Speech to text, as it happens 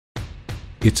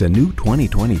It's a new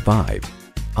 2025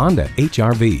 Honda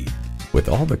HR-V. With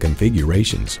all the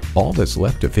configurations, all that's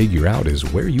left to figure out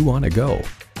is where you want to go.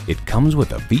 It comes with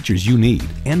the features you need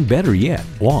and, better yet,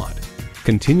 want.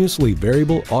 Continuously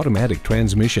variable automatic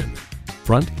transmission,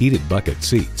 front heated bucket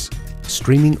seats,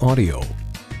 streaming audio,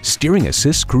 steering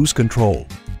assist cruise control,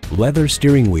 leather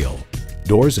steering wheel,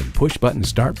 doors and push-button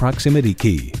start proximity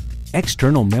key,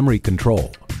 external memory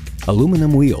control,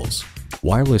 aluminum wheels,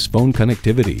 wireless phone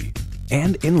connectivity,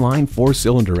 and inline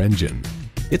 4-cylinder engine.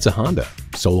 It's a Honda,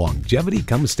 so longevity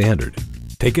comes standard.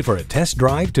 Take it for a test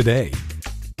drive today.